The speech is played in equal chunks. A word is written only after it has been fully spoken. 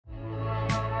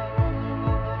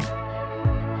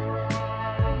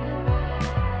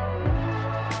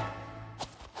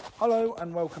Hello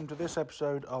and welcome to this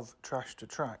episode of Trash to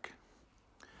Track.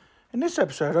 In this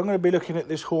episode I'm going to be looking at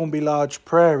this Hornby Large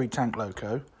Prairie tank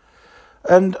loco,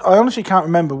 and I honestly can't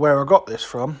remember where I got this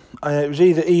from. It was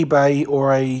either eBay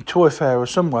or a toy fair or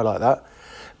somewhere like that,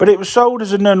 but it was sold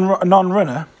as a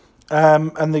non-runner,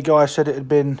 and the guy said it had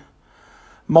been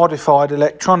modified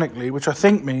electronically, which I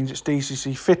think means it's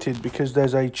DCC fitted because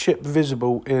there's a chip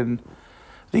visible in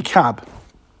the cab,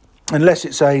 unless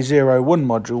it's a 01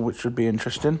 module, which would be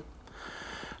interesting.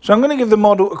 So I'm going to give the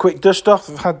model a quick dust off.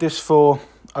 I've had this for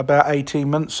about 18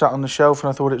 months sat on the shelf, and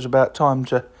I thought it was about time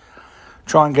to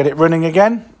try and get it running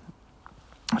again.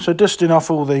 So dusting off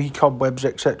all the cobwebs,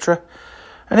 etc.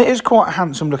 And it is quite a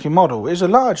handsome looking model. It's a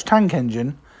large tank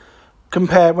engine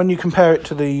when you compare it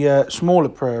to the smaller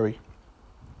Prairie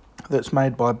that's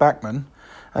made by Bachmann,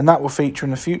 and that will feature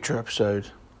in a future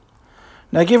episode.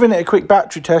 Now, giving it a quick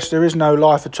battery test, there is no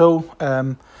life at all.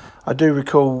 I do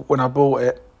recall when I bought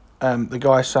it, the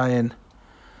guy saying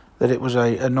that it was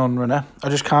a non-runner. I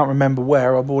just can't remember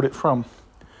where I bought it from.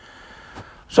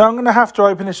 So I'm going to have to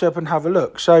open this up and have a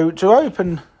look. So to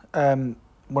open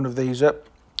one of these up,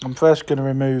 I'm first going to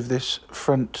remove this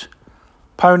front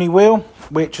pony wheel,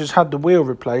 which has had the wheel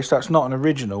replaced. That's not an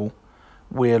original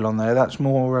wheel on there. That's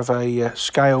more of a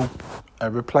scale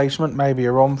replacement, maybe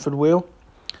a Romford wheel.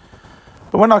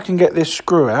 But when I can get this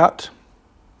screw out,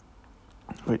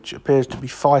 which appears to be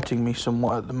fighting me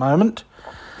somewhat at the moment,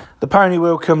 the pony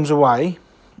wheel comes away,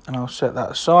 and I'll set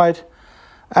that aside,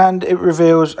 and it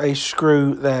reveals a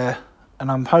screw there,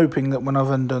 and I'm hoping that when I've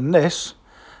undone this,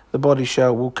 the body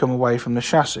shell will come away from the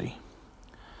chassis.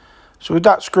 So with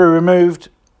that screw removed,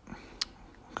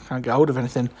 can't get hold of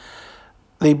anything,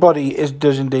 the body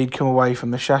does indeed come away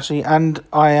from the chassis, and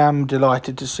I am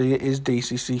delighted to see it is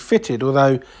DCC fitted,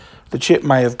 although the chip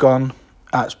may have gone.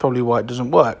 That's probably why it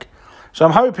doesn't work. So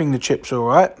I'm hoping the chip's all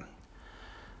right.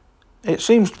 It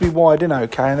seems to be wired in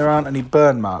okay, and there aren't any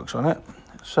burn marks on it.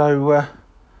 So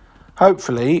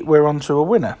hopefully we're on to a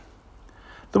winner.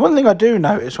 The one thing I do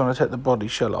notice when I take the body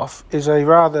shell off is a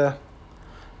rather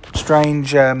strange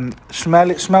smell.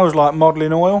 It smells like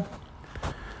modelling oil,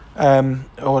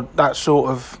 or that sort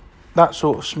of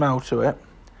smell to it.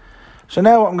 So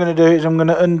now what I'm going to do is I'm going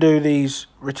to undo these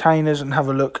retainers and have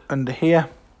a look under here.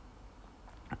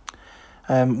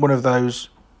 One of those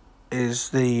is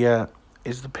the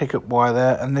pickup wire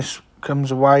there, and this comes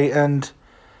away, and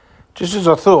just as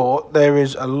I thought, there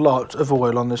is a lot of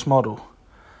oil on this model.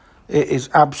 It is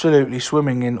absolutely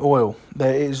swimming in oil.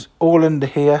 There is all under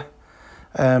here.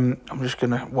 I'm just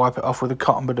going to wipe it off with a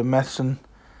cotton bud of mess, and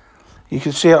you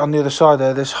can see it on the other side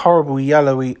there. There's horrible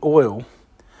yellowy oil,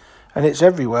 and it's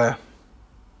everywhere.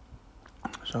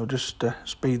 So I'll just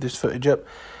speed this footage up.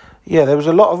 Yeah, there was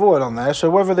a lot of oil on there,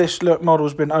 so whether this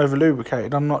model's been over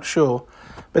lubricated, I'm not sure.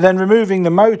 But then removing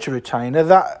the motor retainer,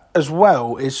 that as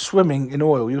well is swimming in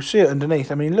oil. You'll see it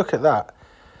underneath. I mean, look at that.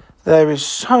 There is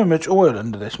so much oil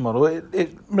under this model.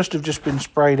 It must have just been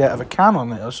sprayed out of a can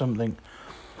on it or something.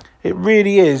 It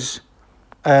really is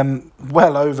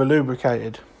well over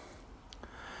lubricated.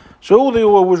 So all the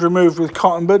oil was removed with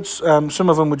cotton buds. Some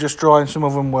of them were just dry and some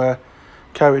of them were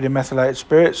coated in methylated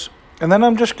spirits. And then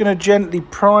I'm just going to gently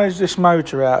prise this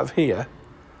motor out of here,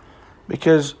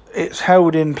 because it's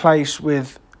held in place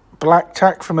with black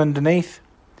tack from underneath.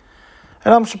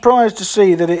 And I'm surprised to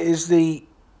see that it is the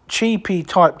cheapy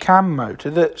type cam motor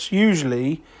that's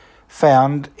usually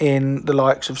found in the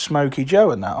likes of Smokey Joe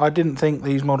and that. I didn't think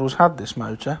these models had this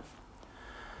motor.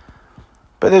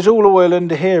 But there's all oil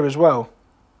under here as well.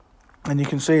 And you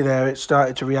can see there it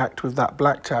started to react with that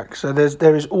black tack. So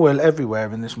there is oil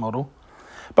everywhere in this model.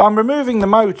 But I'm removing the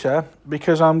motor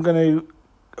because I'm going to,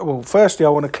 well, firstly I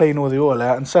want to clean all the oil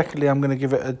out, and secondly I'm going to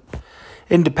give it an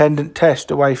independent test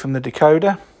away from the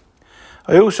decoder.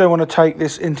 I also want to take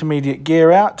this intermediate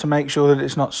gear out to make sure that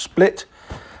it's not split,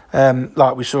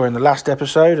 like we saw in the last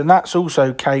episode, and that's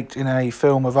also caked in a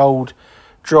film of old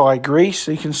dry grease.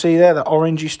 So you can see there, the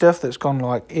orangey stuff that's gone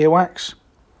like earwax.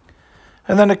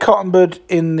 And then a cotton bud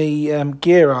in the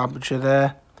gear armature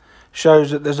there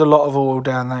shows that there's a lot of oil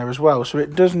down there as well, so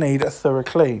it does need a thorough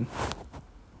clean.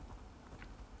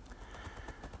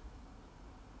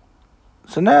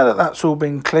 So now that that's all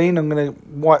been cleaned, I'm going to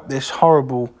wipe this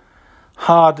horrible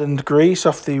hardened grease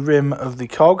off the rim of the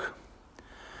cog,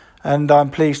 and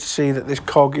I'm pleased to see that this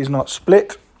cog is not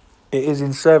split. It is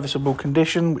in serviceable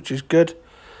condition, which is good.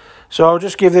 So I'll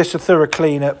just give this a thorough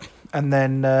clean up and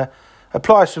then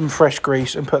apply some fresh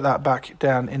grease and put that back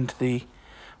down into the,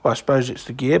 well, I suppose it's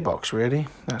the gearbox really.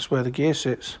 That's where the gear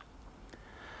sits.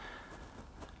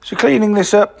 So cleaning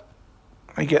this up,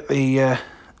 I get the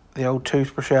old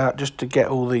toothbrush out just to get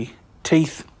all the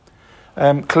teeth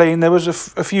clean. There was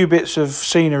a few bits of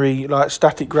scenery, like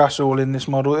static grass oil in this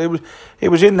model. It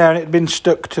was in there and it had been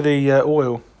stuck to the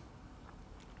oil.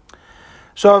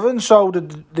 So I've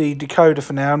unsoldered the decoder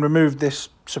for now and removed this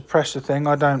suppressor thing.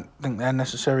 I don't think they're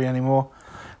necessary anymore,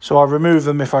 so I'll remove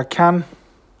them if I can.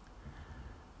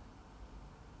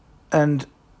 And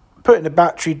putting the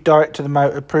battery direct to the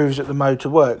motor proves that the motor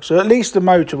works. So at least the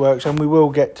motor works and we will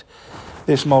get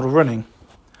this model running.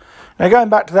 Now going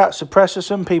back to that suppressor,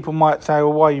 some people might say,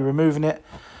 well, why are you removing it?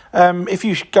 If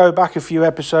you go back a few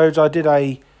episodes, I did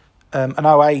an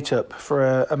 08 up for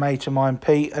a mate of mine,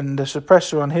 Pete, and the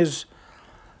suppressor on his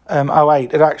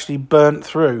 08 had actually burnt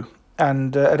through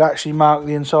and had actually marked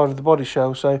the inside of the body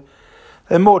shell. So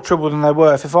they're more trouble than they're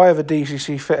worth. If I ever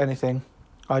DCC fit anything,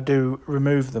 I do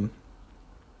remove them.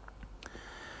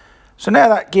 So now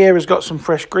that gear has got some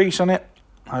fresh grease on it,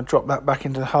 I drop that back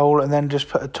into the hole and then just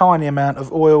put a tiny amount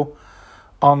of oil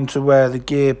onto where the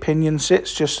gear pinion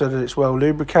sits, just so that it's well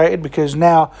lubricated, because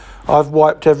now I've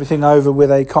wiped everything over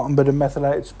with a cotton bud and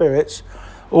methylated spirits.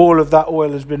 All of that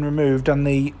oil has been removed and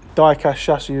the die-cast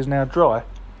chassis is now dry.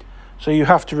 So you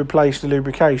have to replace the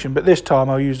lubrication, but this time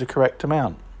I'll use the correct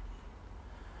amount.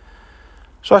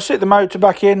 So I sit the motor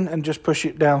back in and just push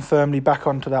it down firmly back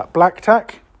onto that black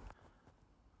tack.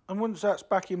 And once that's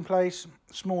back in place,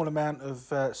 a small amount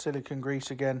of silicone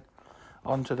grease again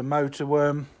onto the motor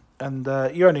worm. And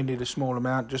you only need a small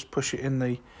amount, just push it in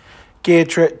the gear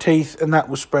teeth and that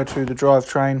will spread through the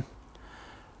drivetrain.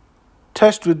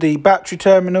 Test with the battery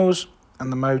terminals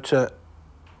and the motor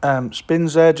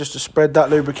spins there just to spread that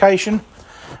lubrication.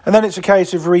 And then it's a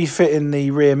case of refitting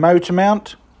the rear motor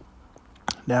mount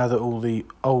now that all the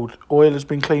old oil has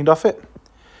been cleaned off it.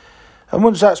 And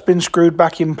once that's been screwed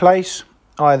back in place,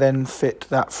 I then fit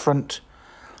that front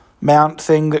mount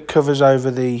thing that covers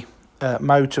over the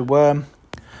motor worm.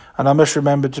 And I must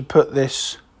remember to put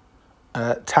this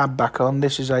tab back on.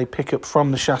 This is a pickup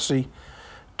from the chassis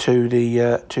to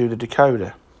the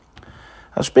decoder.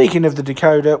 And speaking of the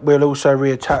decoder, we'll also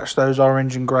reattach those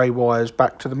orange and grey wires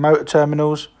back to the motor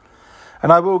terminals.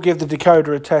 And I will give the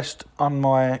decoder a test on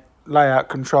my layout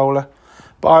controller.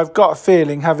 But I've got a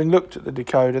feeling, having looked at the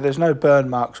decoder, there's no burn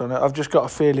marks on it. I've just got a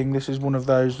feeling this is one of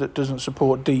those that doesn't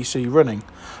support DC running,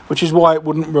 which is why it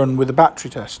wouldn't run with a battery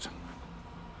test.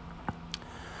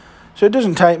 So it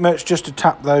doesn't take much just to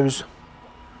tap those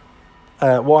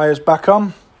wires back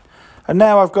on. And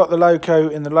now I've got the loco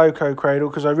in the loco cradle,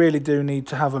 because I really do need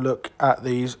to have a look at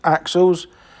these axles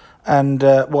and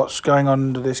what's going on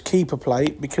under this keeper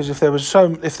plate, because if there was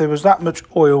that much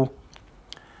oil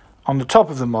on the top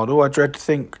of the model, I dread to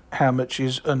think how much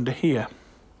is under here.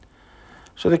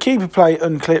 So the keeper plate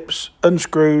unclips,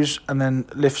 unscrews and then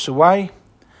lifts away,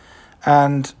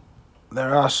 and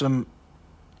there are some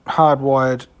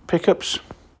hardwired pickups.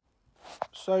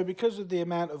 So because of the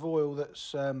amount of oil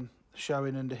that's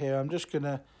showing under here, I'm just going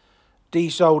to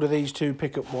desolder these two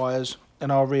pickup wires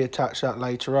and I'll reattach that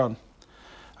later on.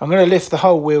 I'm going to lift the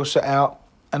whole wheel set out,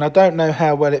 and I don't know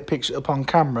how well it picks it up on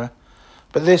camera,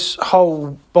 but this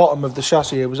whole bottom of the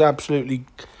chassis here was absolutely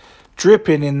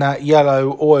dripping in that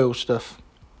yellow oil stuff.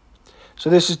 So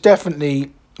this has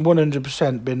definitely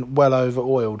 100% been well over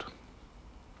oiled.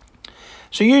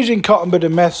 So using cotton bud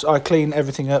and meths, I clean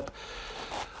everything up.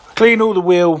 I clean all the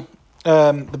wheel,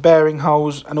 the bearing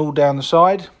holes and all down the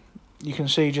side. You can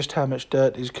see just how much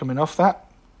dirt is coming off that.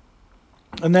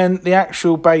 And then the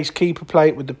actual base keeper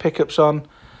plate with the pickups on.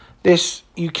 This,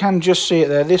 you can just see it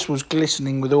there. This was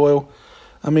glistening with oil.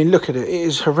 I mean, look at it. It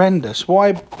is horrendous.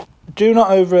 Why? Do not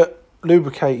over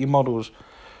lubricate your models.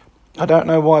 I don't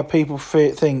know why people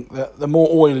think that the more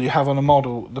oil you have on a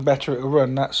model, the better it will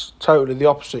run. That's totally the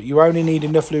opposite. You only need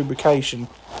enough lubrication,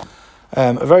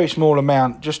 a very small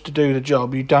amount, just to do the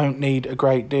job. You don't need a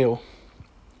great deal.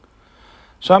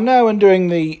 So I'm now undoing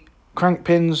the crank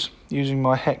pins using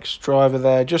my hex driver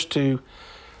there, just to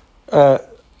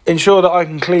ensure that I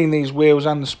can clean these wheels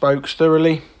and the spokes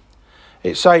thoroughly.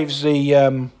 It saves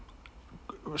the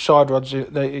side rods,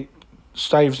 it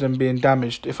saves them being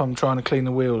damaged if I'm trying to clean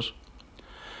the wheels.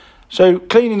 So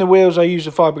cleaning the wheels, I use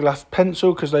a fiberglass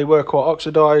pencil because they were quite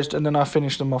oxidised, and then I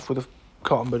finish them off with a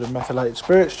cotton bud and methylated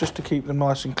spirits just to keep them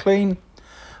nice and clean.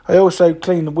 I also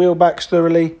clean the wheel backs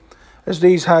thoroughly, as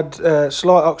these had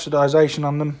slight oxidisation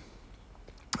on them.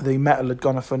 The metal had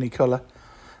gone a funny colour,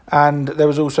 and there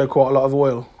was also quite a lot of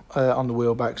oil on the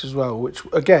wheel backs as well, which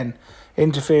again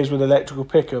interferes with electrical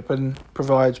pickup and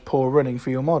provides poor running for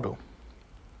your model.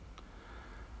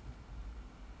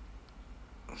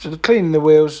 So the cleaning the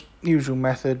wheels, usual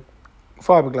method,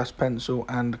 fiberglass pencil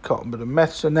and cotton bud and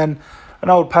meths, and then an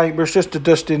old paintbrush just to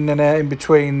dust in and out in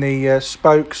between the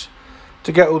spokes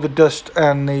to get all the dust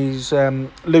and these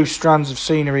loose strands of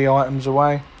scenery items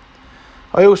away.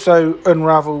 I also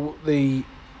unravel the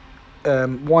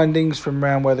windings from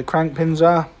around where the crank pins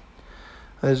are.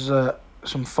 There's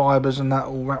some fibres and that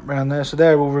all wrapped around there, so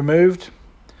they're all removed.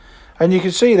 And you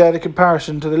can see there the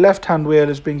comparison to the left hand wheel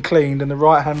has been cleaned and the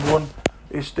right hand one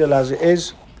is still as it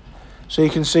is. So you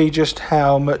can see just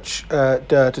how much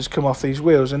dirt has come off these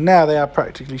wheels, and now they are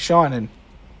practically shining.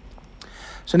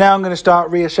 So now I'm going to start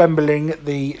reassembling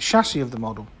the chassis of the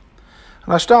model.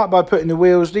 And I start by putting the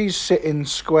wheels, these sit in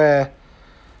square,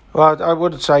 well I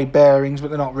would say bearings, but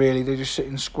they're not really, they just sit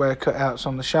in square cutouts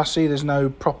on the chassis. There's no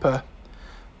proper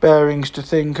bearings to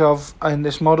think of in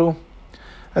this model.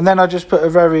 And then I just put a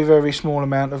very, very small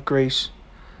amount of grease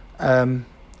on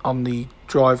the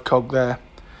drive cog there.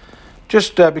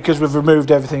 Just because we've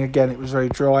removed everything again, it was very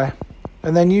dry.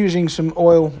 And then using some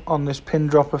oil on this pin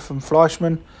dropper from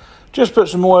Fleischmann, just put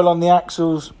some oil on the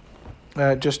axles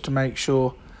just to make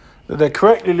sure that they're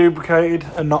correctly lubricated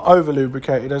and not over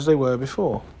lubricated as they were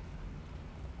before.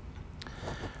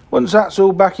 Once that's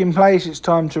all back in place, it's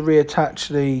time to reattach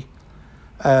the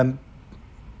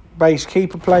base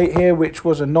keeper plate here, which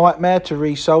was a nightmare to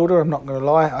resolder. I'm not going to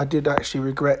lie, I did actually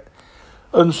regret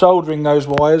unsoldering those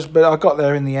wires, but I got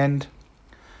there in the end.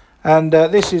 And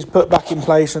this is put back in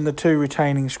place and the two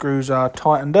retaining screws are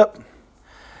tightened up.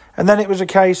 And then it was a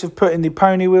case of putting the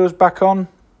pony wheels back on,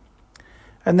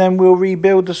 and then we'll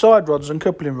rebuild the side rods and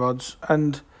coupling rods,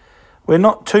 and we're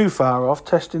not too far off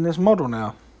testing this model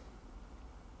now.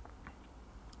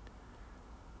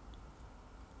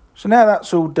 So now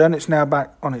that's all done, it's now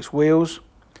back on its wheels.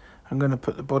 I'm going to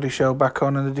put the body shell back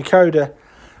on, and the decoder,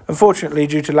 unfortunately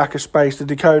due to lack of space, the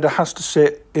decoder has to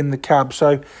sit in the cab.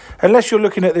 So unless you're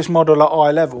looking at this model at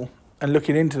eye level and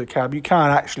looking into the cab, you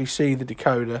can't actually see the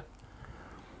decoder.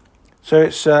 So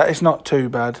it's not too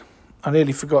bad. I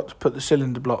nearly forgot to put the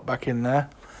cylinder block back in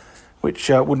there, which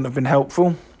wouldn't have been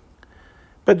helpful.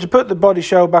 But to put the body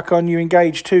shell back on, you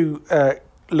engage two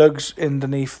lugs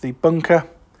underneath the bunker.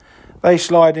 They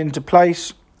slide into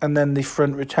place, and then the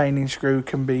front retaining screw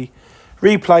can be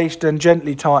replaced and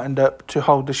gently tightened up to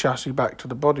hold the chassis back to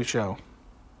the body shell.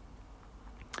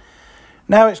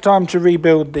 Now it's time to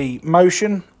rebuild the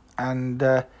motion, and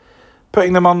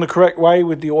putting them on the correct way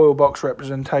with the oil box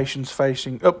representations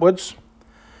facing upwards.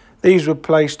 These were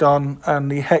placed on and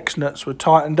the hex nuts were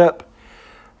tightened up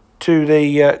to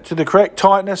the correct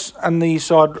tightness, and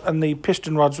the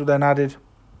piston rods were then added,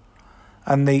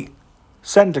 and the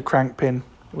centre crank pin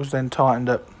was then tightened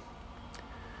up.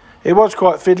 It was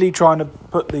quite fiddly trying to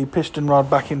put the piston rod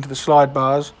back into the slide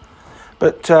bars,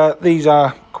 but these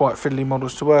are quite fiddly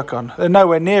models to work on. They're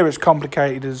nowhere near as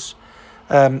complicated as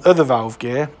other valve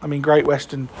gear. I mean, Great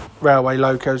Western Railway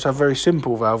locos have very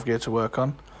simple valve gear to work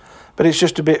on, but it's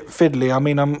just a bit fiddly. I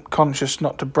mean, I'm conscious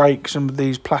not to break some of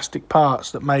these plastic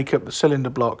parts that make up the cylinder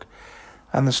block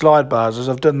and the slide bars, as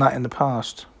I've done that in the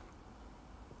past.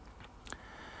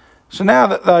 So now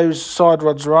that those side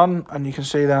rods are on, and you can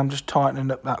see that I'm just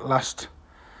tightening up that last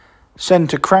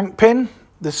centre crank pin.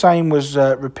 The same was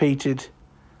repeated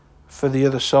for the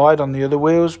other side on the other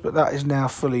wheels, but that is now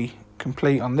fully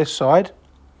complete on this side.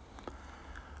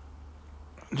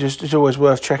 It's always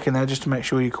worth checking there just to make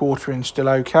sure your quartering's still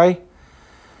okay.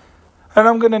 And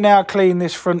I'm going to now clean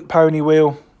this front pony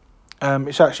wheel.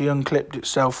 It's actually unclipped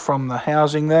itself from the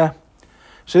housing there.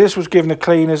 So this was given a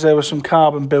clean as there was some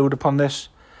carbon build-up on this.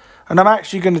 And I'm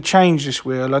actually going to change this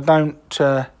wheel. I don't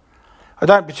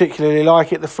particularly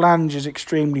like it. The flange is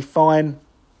extremely fine,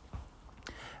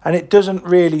 and it doesn't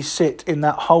really sit in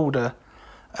that holder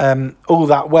all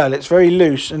that well. It's very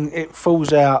loose and it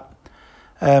falls out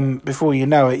before you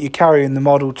know it. You're carrying the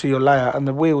model to your layout and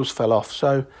the wheels fell off.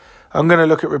 So I'm going to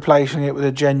look at replacing it with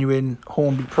a genuine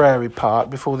Hornby Prairie part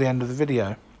before the end of the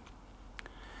video.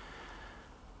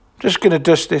 Just going to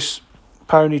dust this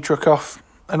pony truck off.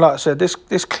 And like I said,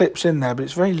 this clips in there, but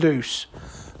it's very loose.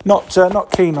 Not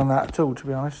keen on that at all, to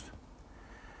be honest.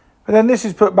 But then this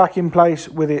is put back in place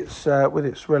with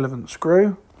its relevant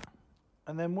screw.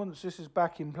 And then once this is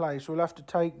back in place, we'll have to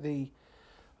take the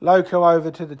loco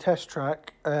over to the test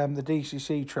track, the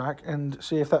DCC track, and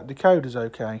see if that decoder's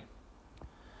okay.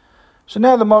 So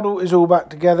now the model is all back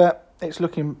together. It's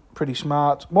looking pretty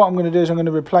smart. What I'm going to do is I'm going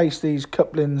to replace these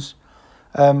couplings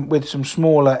with some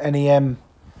smaller NEM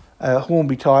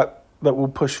Hornby type that will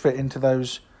push fit into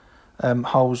those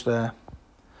holes there.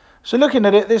 So looking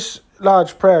at it, this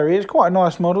Large Prairie is quite a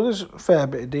nice model. There's a fair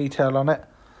bit of detail on it.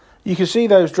 You can see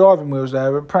those driving wheels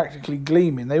there are practically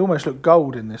gleaming. They almost look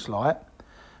gold in this light.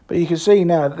 But you can see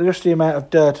now just the amount of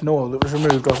dirt and oil that was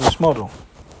removed off this model.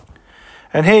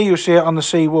 And here you'll see it on the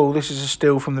seawall. This is a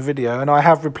still from the video, and I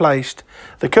have replaced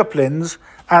the couplings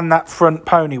and that front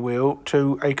pony wheel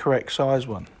to a correct size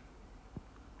one.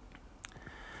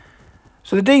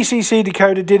 So the DCC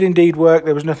decoder did indeed work,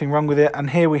 there was nothing wrong with it,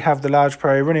 and here we have the Large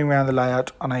Prairie running around the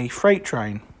layout on a freight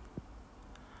train.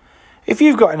 If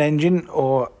you've got an engine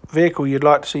or vehicle you'd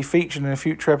like to see featured in a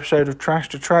future episode of Trash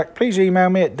to Track, please email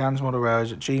me at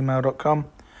dansmodelrailways@gmail.com.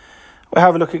 We'll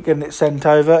have a look at getting it sent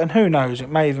over, and who knows, it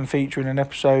may even feature in an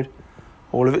episode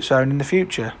all of its own in the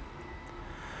future.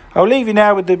 I'll leave you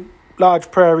now with the Large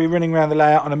Prairie running around the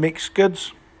layout on a mixed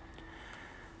goods.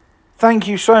 Thank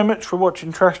you so much for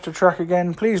watching Trash to Track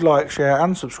again. Please like, share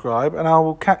and subscribe, and I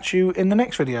will catch you in the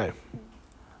next video.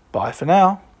 Bye for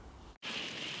now.